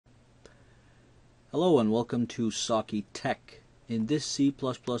Hello and welcome to Saki Tech. In this C++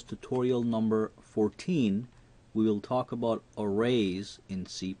 tutorial number 14, we will talk about arrays in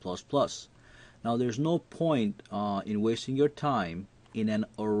C++. Now there's no point in wasting your time in an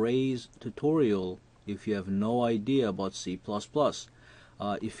arrays tutorial if you have no idea about C++.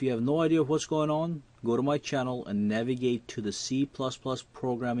 If you have no idea what's going on, go to my channel and navigate to the C++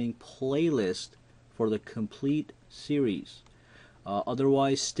 programming playlist for the complete series.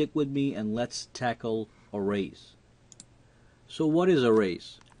 Otherwise, stick with me and let's tackle arrays. So what is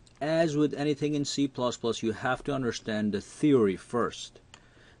arrays? As with anything in C++, you have to understand the theory first.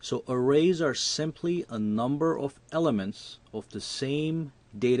 So arrays are simply a number of elements of the same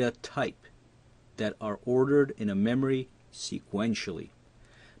data type that are ordered in a memory sequentially.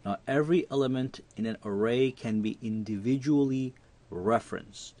 Now every element in an array can be individually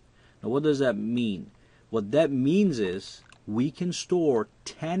referenced. Now what does that mean? What that means is we can store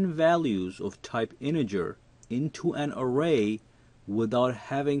 10 values of type integer into an array without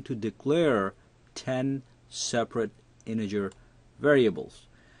having to declare 10 separate integer variables.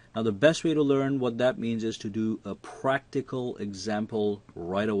 Now the best way to learn what that means is to do a practical example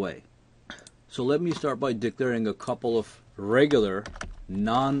right away. So let me start by declaring a couple of regular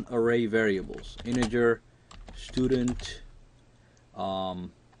non-array variables. Integer, student,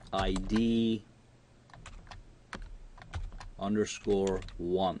 ID,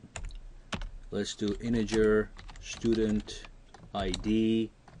 _1. Let's do integer student ID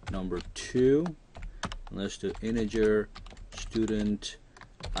number 2. Let's do integer student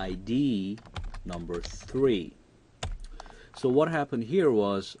ID number 3. So what happened here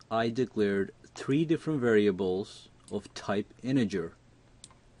was I declared 3 different variables of type integer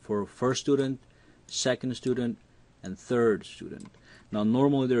for first student, second student, and third student. Now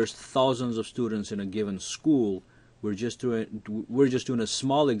normally there's thousands of students in a given school. We're just doing a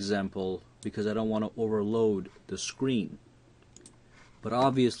small example because I don't want to overload the screen. But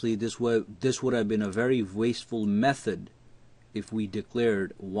obviously this would have been a very wasteful method if we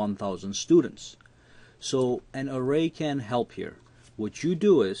declared 1,000 students. So an array can help here. What you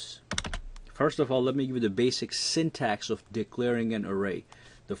do is, first of all, let me give you the basic syntax of declaring an array.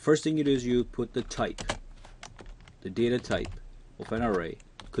 The first thing you do is you put the type, the data type of an array.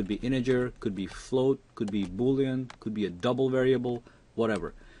 Could be integer, could be float, could be boolean, could be a double variable,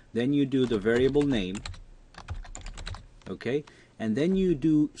 whatever. Then you do the variable name, okay, and then you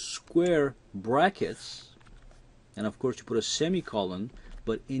do square brackets, and of course you put a semicolon,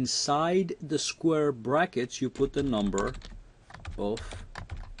 but inside the square brackets you put the number of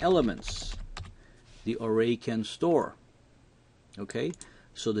elements the array can store. Okay,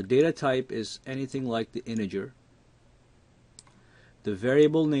 so the data type is anything like the integer. The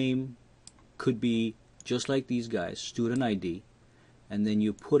variable name could be just like these guys, student ID, and then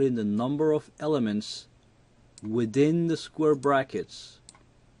you put in the number of elements within the square brackets,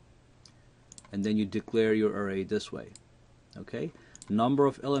 and then you declare your array this way. Okay, number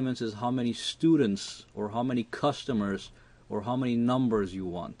of elements is how many students or how many customers or how many numbers you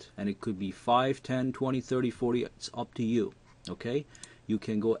want, and it could be 5, 10, 20, 30, 40. It's up to you. Okay, you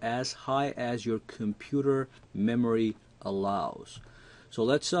can go as high as your computer memory allows. So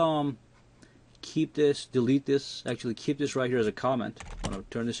let's keep this, delete this, actually keep this right here as a comment. I'm going to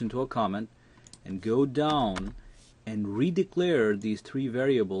turn this into a comment and go down and redeclare these 3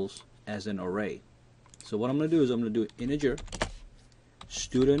 variables as an array. So what I'm going to do is I'm going to do integer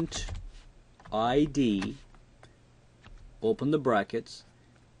student ID, open the brackets,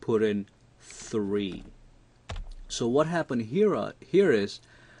 put in 3. So what happened here is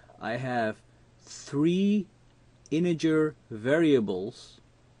I have 3 integer variables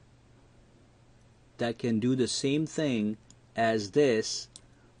that can do the same thing as this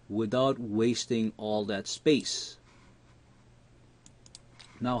without wasting all that space.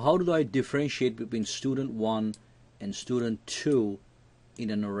 Now how do I differentiate between student 1 and student 2 in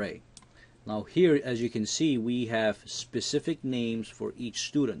an array? Now here, as you can see, we have specific names for each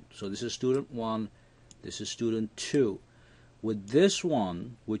student. So this is student 1, this is student 2. With this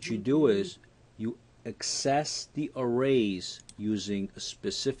one, what you do is you access the arrays using a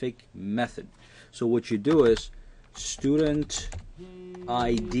specific method. So what you do is student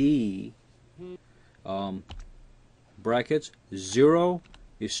ID brackets 0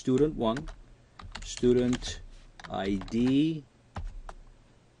 is student 1, student ID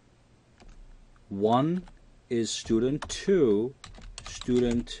 1 is student 2,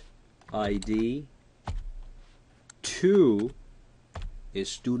 student ID 2 is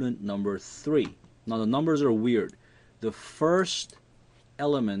student number 3. Now the numbers are weird. The first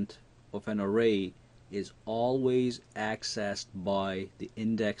element of an array is always accessed by the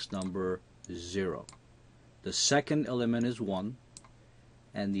index number 0. The second element is 1,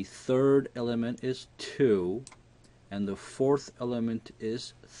 and the third element is 2, and the fourth element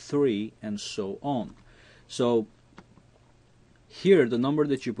is 3, and so on. So here, the number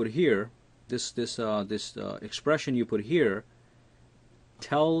that you put here, this expression you put here,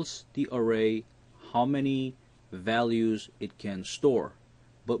 tells the array how many values it can store.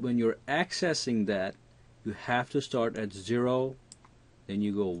 But when you're accessing that, you have to start at 0, then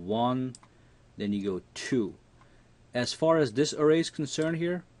you go 1, then you go 2. As far as this array is concerned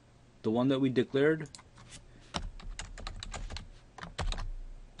here, the one that we declared,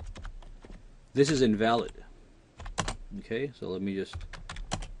 this is invalid. Okay, so let me just,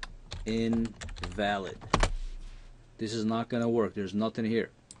 invalid. This is not going to work. There's nothing here.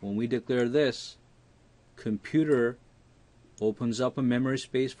 When we declare this, computer opens up a memory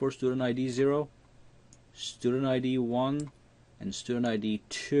space for student ID 0, student ID 1, and student ID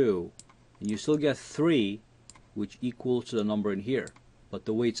 2. And you still get 3, which equals to the number in here. But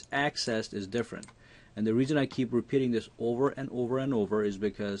the way it's accessed is different. And the reason I keep repeating this over and over and over is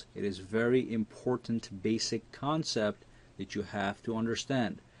because it is very important basic concept that you have to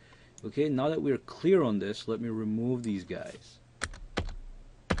understand. Okay, now that we're clear on this, let me remove these guys.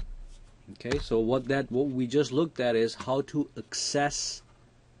 Okay, so what we just looked at is how to access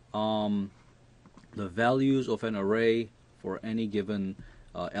the values of an array for any given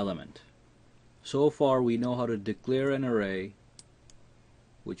element. So far we know how to declare an array,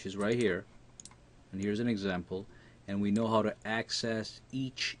 which is right here, and here's an example, and we know how to access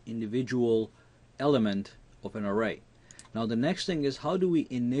each individual element of an array. Now the next thing is, how do we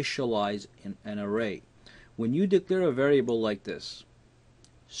initialize an array? When you declare a variable like this,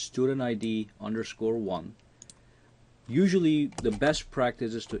 student ID underscore 1, usually the best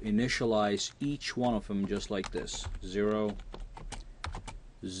practice is to initialize each one of them just like this, 0,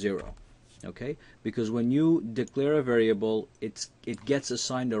 0. Okay, because when you declare a variable, it gets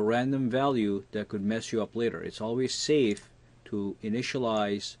assigned a random value that could mess you up later. It's always safe to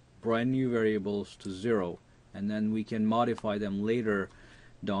initialize brand new variables to 0, and then we can modify them later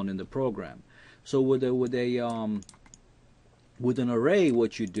down in the program. So with an array,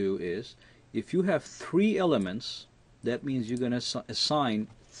 what you do is, if you have 3 elements, that means you're going to assign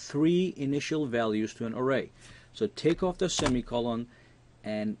 3 initial values to an array. So take off the semicolon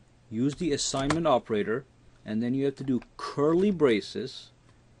and use the assignment operator, and then you have to do curly braces,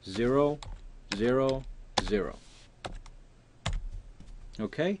 0, 0, 0.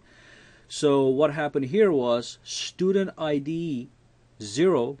 Okay? So what happened here was student ID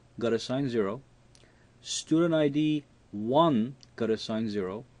 0 got assigned 0, student ID 1 got assigned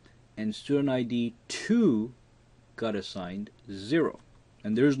 0, and student ID 2 got assigned 0.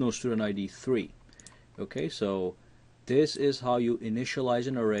 And there's no student ID 3. Okay, so this is how you initialize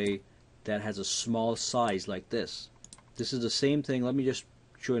an array that has a small size like this. This is the same thing. Let me just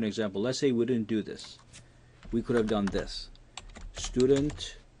show you an example. Let's say we didn't do this. We could have done this.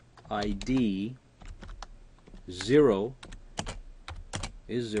 Student ID 0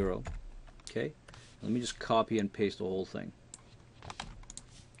 is 0. Okay, let me just copy and paste the whole thing.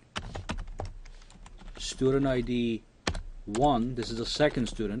 Student ID 1, this is the second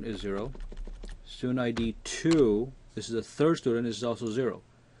student, is 0. Student ID 2, this is the third student, is also 0.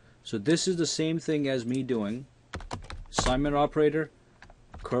 So this is the same thing as me doing assignment operator,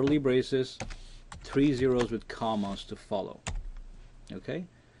 curly braces, 3 zeros with commas to follow. Okay,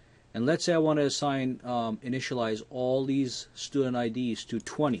 and let's say I want to assign initialize all these student IDs to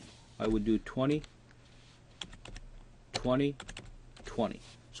 20. I would do 20, 20, 20.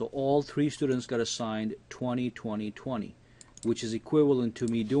 So all 3 students got assigned 20, 20, 20, which is equivalent to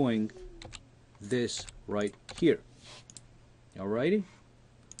me doing this right here. Alrighty?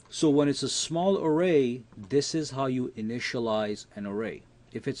 So when it's a small array, this is how you initialize an array.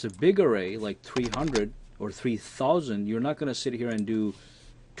 If it's a big array, like 300 or 3000, you're not going to sit here and do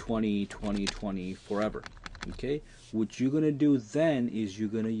 20, 20, 20 forever. Okay? What you're going to do then is you're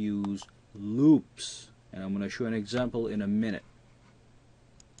going to use loops. And I'm going to show an example in a minute.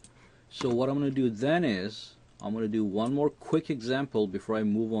 So what I'm going to do then is, I'm going to do one more quick example before I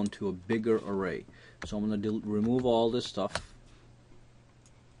move on to a bigger array. So I'm going to remove all this stuff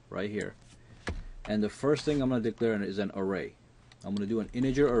right here. And the first thing I'm going to declare is an array. I'm going to do an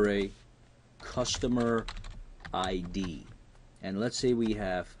integer array, customer ID. And let's say we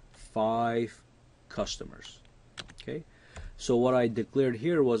have 5 customers. Okay. So what I declared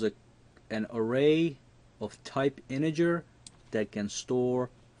here was an array of type integer that can store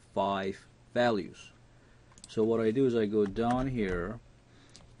 5 values. So what I do is I go down here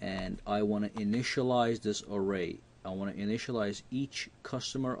and I want to initialize this array. I want to initialize each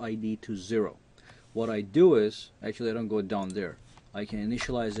customer ID to 0. What I do is, actually I don't go down there. I can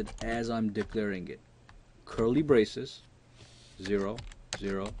initialize it as I'm declaring it. Curly braces, 0,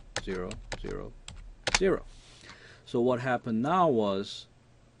 0, 0, 0, 0. So what happened now was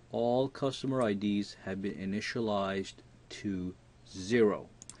all customer IDs have been initialized to 0.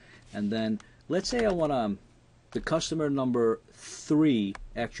 And then let's say I want to, the customer number 3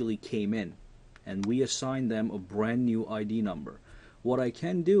 actually came in and we assign them a brand new ID number. What I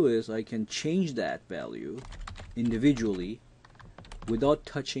can do is I can change that value individually without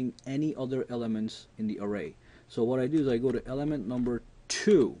touching any other elements in the array. So what I do is I go to element number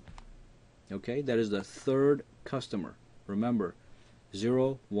 2. Okay, that is the third customer. Remember,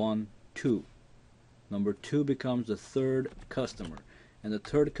 0, 1, 2. Number 2 becomes the third customer. And the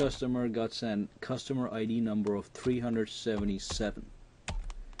third customer got an customer ID number of 377.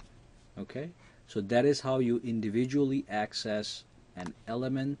 Okay, so that is how you individually access an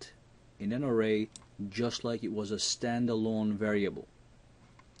element in an array just like it was a standalone variable.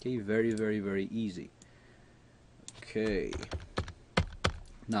 Okay, very, very, very easy. Okay,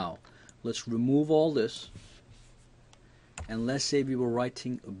 now let's remove all this, and let's say we were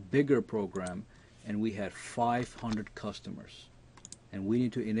writing a bigger program and we had 500 customers and we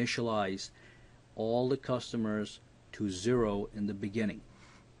need to initialize all the customers to 0 in the beginning.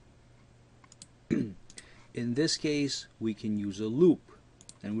 In this case we can use a loop,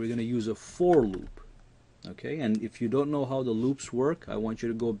 and we're going to use a for loop. Okay, and if you don't know how the loops work, I want you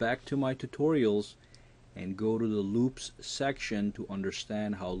to go back to my tutorials and go to the loops section to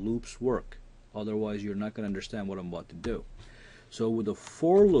understand how loops work. Otherwise you're not going to understand what I'm about to do. So with a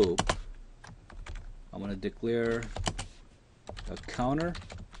for loop, I'm going to declare a counter,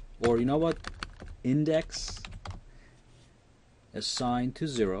 or you know what, index assigned to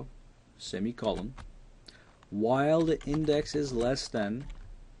 0, semicolon, while the index is less than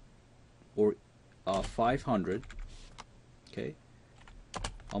or 500. Okay,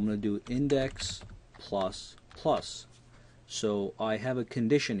 I'm going to do index plus plus. So I have a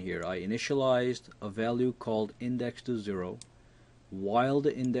condition here. I initialized a value called index to 0. While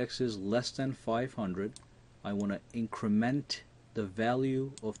the index is less than 500, I want to increment the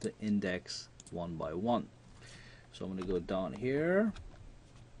value of the index one by one. So I'm going to go down here.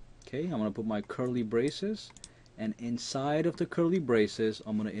 Okay, I'm going to put my curly braces, and inside of the curly braces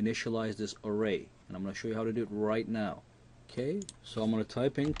I'm going to initialize this array, and I'm going to show you how to do it right now. Okay, so I'm going to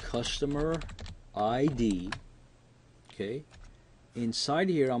type in customer ID. Okay, inside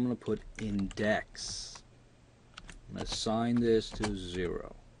here I'm going to put index. I'm going to assign this to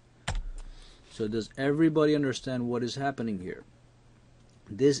 0. So does everybody understand what is happening here?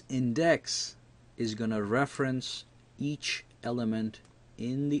 This index is going to reference each element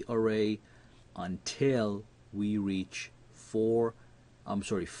in the array until we reach 500.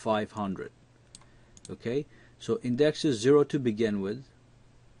 Okay, so index is 0 to begin with.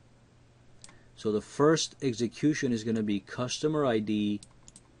 So the first execution is going to be customer ID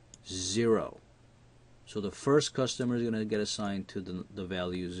 0. So the first customer is going to get assigned to the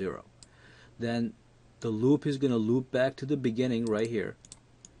value 0. Then the loop is going to loop back to the beginning right here.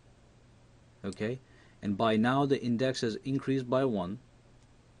 Okay, and by now the index has increased by 1.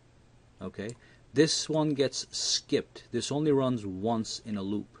 Okay, this one gets skipped. This only runs once in a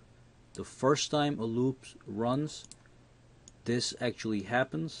loop. The first time a loop runs, this actually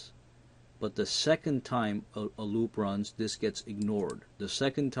happens, but the second time a loop runs, this gets ignored. The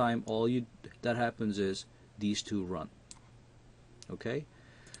second time that happens is these two run. Okay,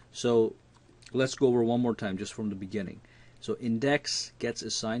 so let's go over one more time just from the beginning. So index gets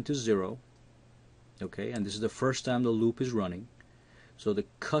assigned to 0. Okay, and this is the first time the loop is running. So the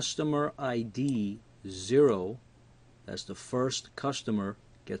customer ID 0, that's the first customer,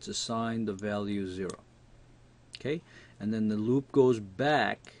 gets assigned the value 0. Okay, and then the loop goes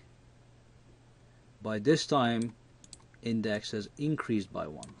back. By this time index has increased by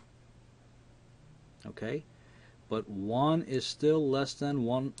 1. Okay, but 1 is still less than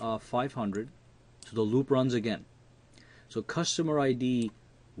 500, so the loop runs again. So customer ID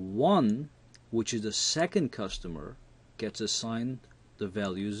 1, which is the second customer, gets assigned the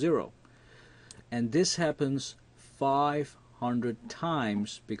value 0. And this happens 500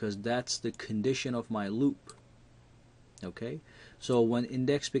 times because that's the condition of my loop. Okay, so when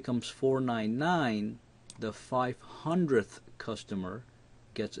index becomes 499, the 500th customer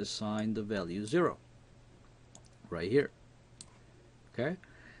gets assigned the value 0 right here. Okay,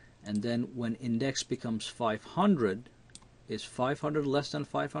 and then when index becomes 500, is 500 less than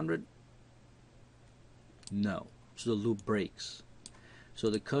 500? No, so the loop breaks. So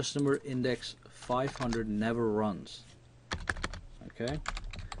the customer index 500 never runs. Okay,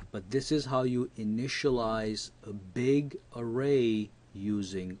 but this is how you initialize a big array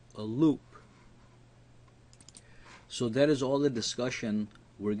using a loop. So that is all the discussion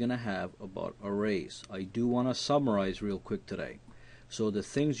we're gonna have about arrays. I do want to summarize real quick today. So the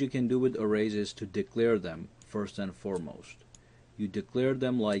things you can do with arrays is to declare them first and foremost. You declare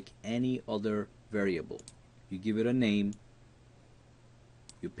them like any other variable. You give it a name,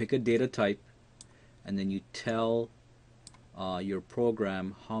 you pick a data type, and then you tell your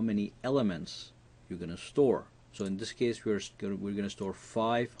program how many elements you're going to store. So in this case we're going to store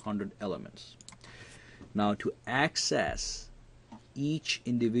 500 elements. Now to access each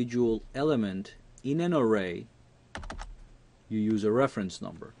individual element in an array, you use a reference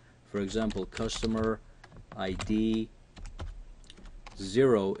number. For example, customer ID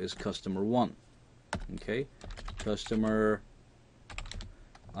 0 is customer 1. Okay, customer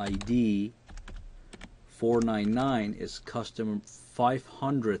ID 499 is customer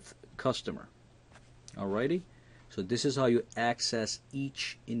 500th customer. Alrighty, so this is how you access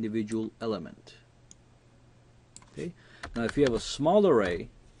each individual element. Okay, now if you have a small array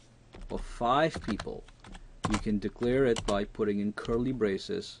of 5 people, you can declare it by putting in curly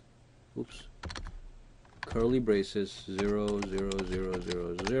braces. Oops. Curly braces 0 0 0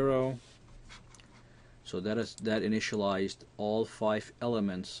 0 0. So that initialized all 5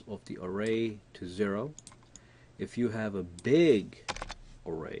 elements of the array to 0. If you have a big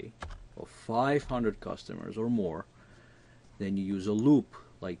array of 500 customers or more, then you use a loop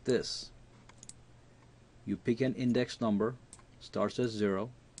like this. You pick an index number, starts at 0,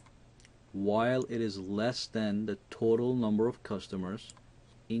 while it is less than the total number of customers.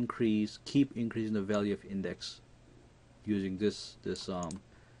 Keep increasing the value of index using this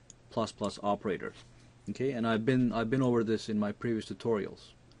plus plus operator. Okay, and I've been over this in my previous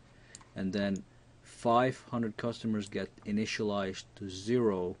tutorials. And then 500 customers get initialized to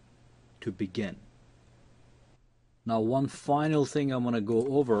 0 to begin. Now one final thing I'm going to go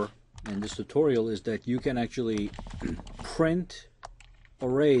over in this tutorial is that you can actually print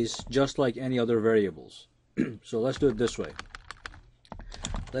arrays just like any other variables. So let's do it this way.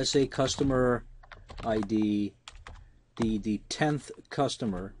 Let's say customer ID, the 10th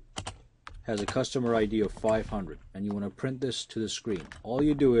customer has a customer ID of 500, and you want to print this to the screen. All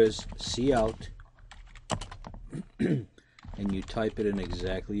you do is cout and you type it in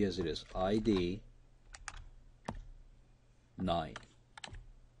exactly as it is, ID 9.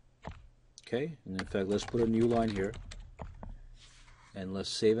 Okay, and in fact let's put a new line here and let's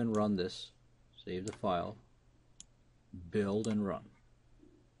save and run this. Save the file, build and run.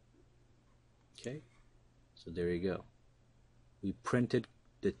 Okay, so there you go. We printed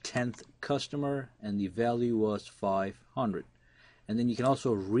the 10th customer and the value was 500. And then you can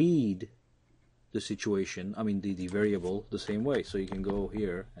also read the situation, the variable, the same way. So you can go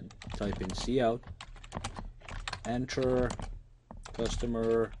here and type in cout, enter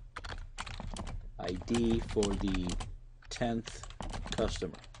customer ID for the 10th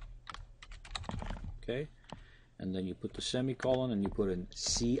customer. Okay, and then you put the semicolon and you put in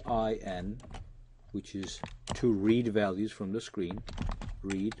CIN, which is to read values from the screen.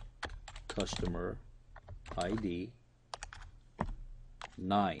 Read customer ID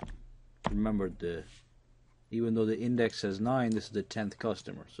 9. Remember, even though the index says 9, this is the 10th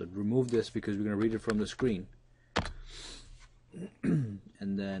customer. So remove this because we're going to read it from the screen. And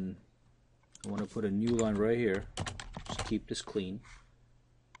then I want to put a new line right here. Just keep this clean.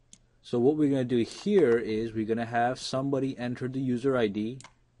 So what we're going to do here is we're going to have somebody enter the user ID.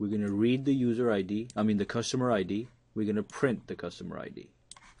 We're going to read the user ID, the customer ID. We're going to print the customer ID.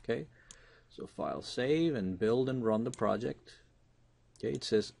 Okay, so file save and build and run the project. Okay, it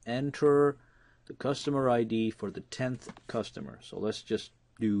says enter the customer ID for the 10th customer. So let's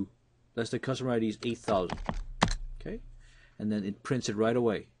the customer ID is 8,000. Okay, and then it prints it right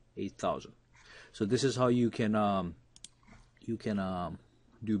away, 8,000. So this is how you can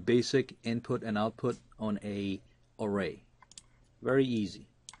do basic input and output on a array. Very easy.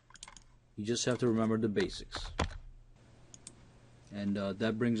 You just have to remember the basics. And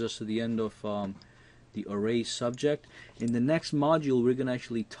that brings us to the end of the array subject. In the next module, we're going to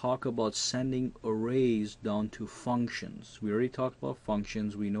actually talk about sending arrays down to functions. We already talked about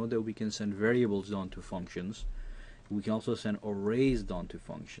functions. We know that we can send variables down to functions. We can also send arrays down to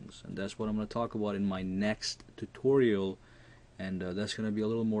functions. And that's what I'm going to talk about in my next tutorial. And that's going to be a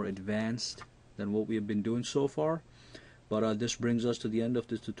little more advanced than what we have been doing so far. But this brings us to the end of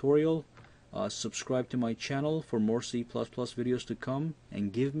this tutorial. Subscribe to my channel for more C++ videos to come,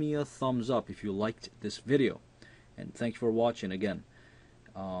 and give me a thumbs up if you liked this video. And thanks for watching again.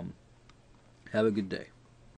 Have a good day.